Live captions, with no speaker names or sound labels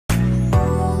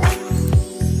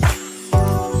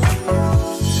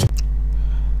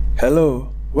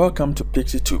Hello, welcome to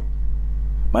PixieTube.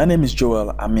 My name is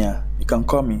Joel Amia. You can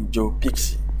call me Joe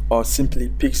Pixie or simply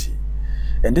Pixie,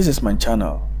 and this is my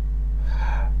channel.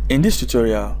 In this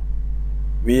tutorial,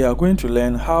 we are going to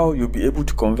learn how you'll be able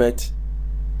to convert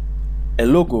a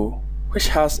logo which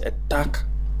has a dark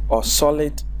or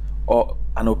solid or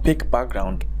an opaque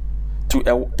background to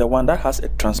the one that has a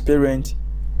transparent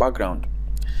background.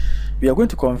 We are going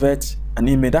to convert an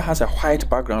image that has a white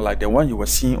background like the one you were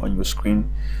seeing on your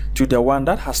screen to the one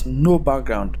that has no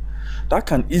background, that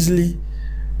can easily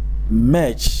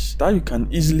merge, that you can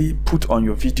easily put on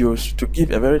your videos to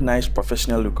give a very nice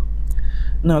professional look.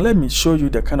 Now let me show you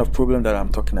the kind of problem that I'm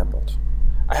talking about.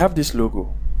 I have this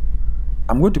logo.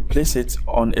 I'm going to place it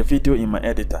on a video in my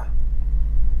editor.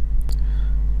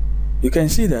 You can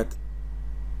see that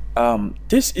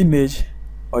this image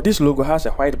or this logo has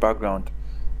a white background,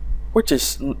 which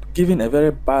is giving a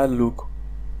very bad look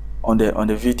on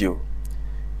the video.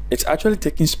 It's actually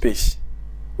taking space,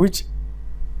 which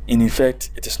in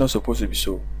effect it is not supposed to be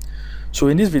so. So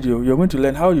in this video, you're going to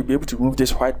learn how you'll be able to remove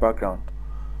this white background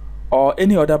or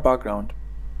any other background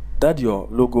that your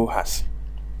logo has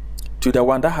to the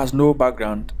one that has no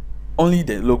background, only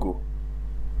the logo.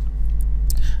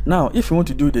 Now if you want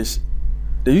to do this,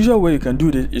 the usual way you can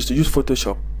do this is to use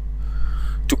Photoshop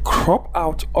to crop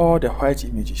out all the white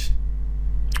images,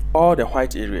 all the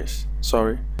white areas,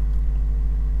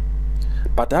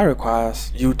 but that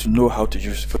requires you to know how to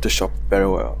use Photoshop very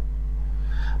well.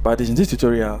 But in this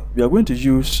tutorial, we are going to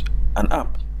use an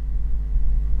app.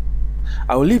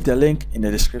 I will leave the link in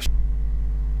the description.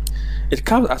 It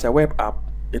comes as a web app.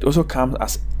 It also comes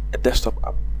as a desktop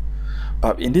app.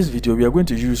 But in this video, we are going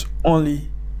to use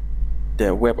only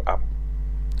the web app.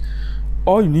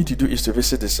 All you need to do is to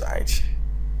visit the site,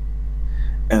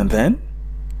 and then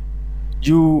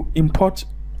you import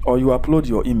or you upload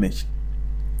your image.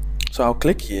 So I'll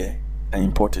click here and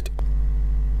import it,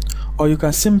 or you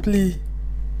can simply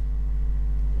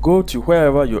go to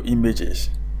wherever your image is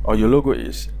or your logo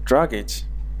is, drag it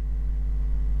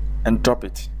and drop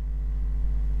it.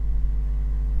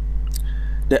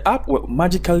 The app will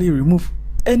magically remove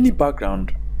any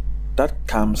background that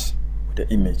comes with the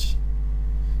image.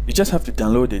 You just have to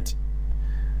download it.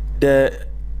 The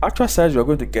actual size you're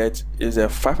going to get is a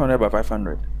 500 by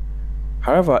 500.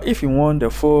 However, if you want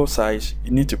the full size, you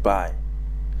need to buy.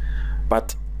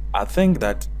 But I think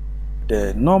that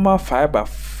the normal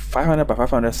 500 by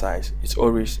 500 size is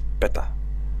always better.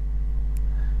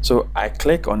 So I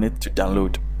click on it to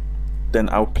download. Then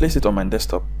I'll place it on my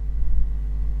desktop.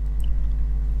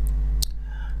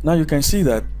 Now you can see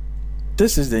that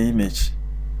this is the image.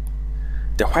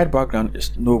 The white background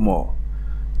is no more.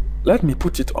 Let me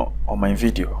put it on my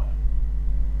video.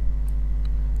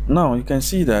 Now you can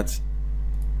see that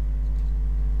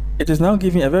it is now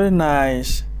giving a very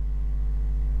nice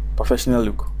professional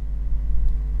look.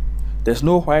 There's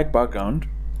no white background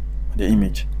on the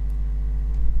image.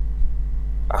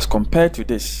 As compared to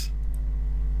this,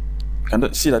 you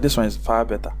can see that this one is far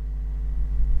better.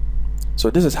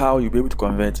 So this is how you'll be able to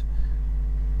convert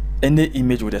any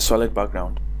image with a solid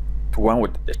background to one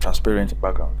with a transparent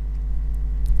background.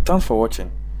 Thanks for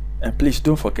watching, and please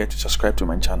don't forget to subscribe to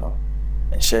my channel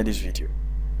and share this video.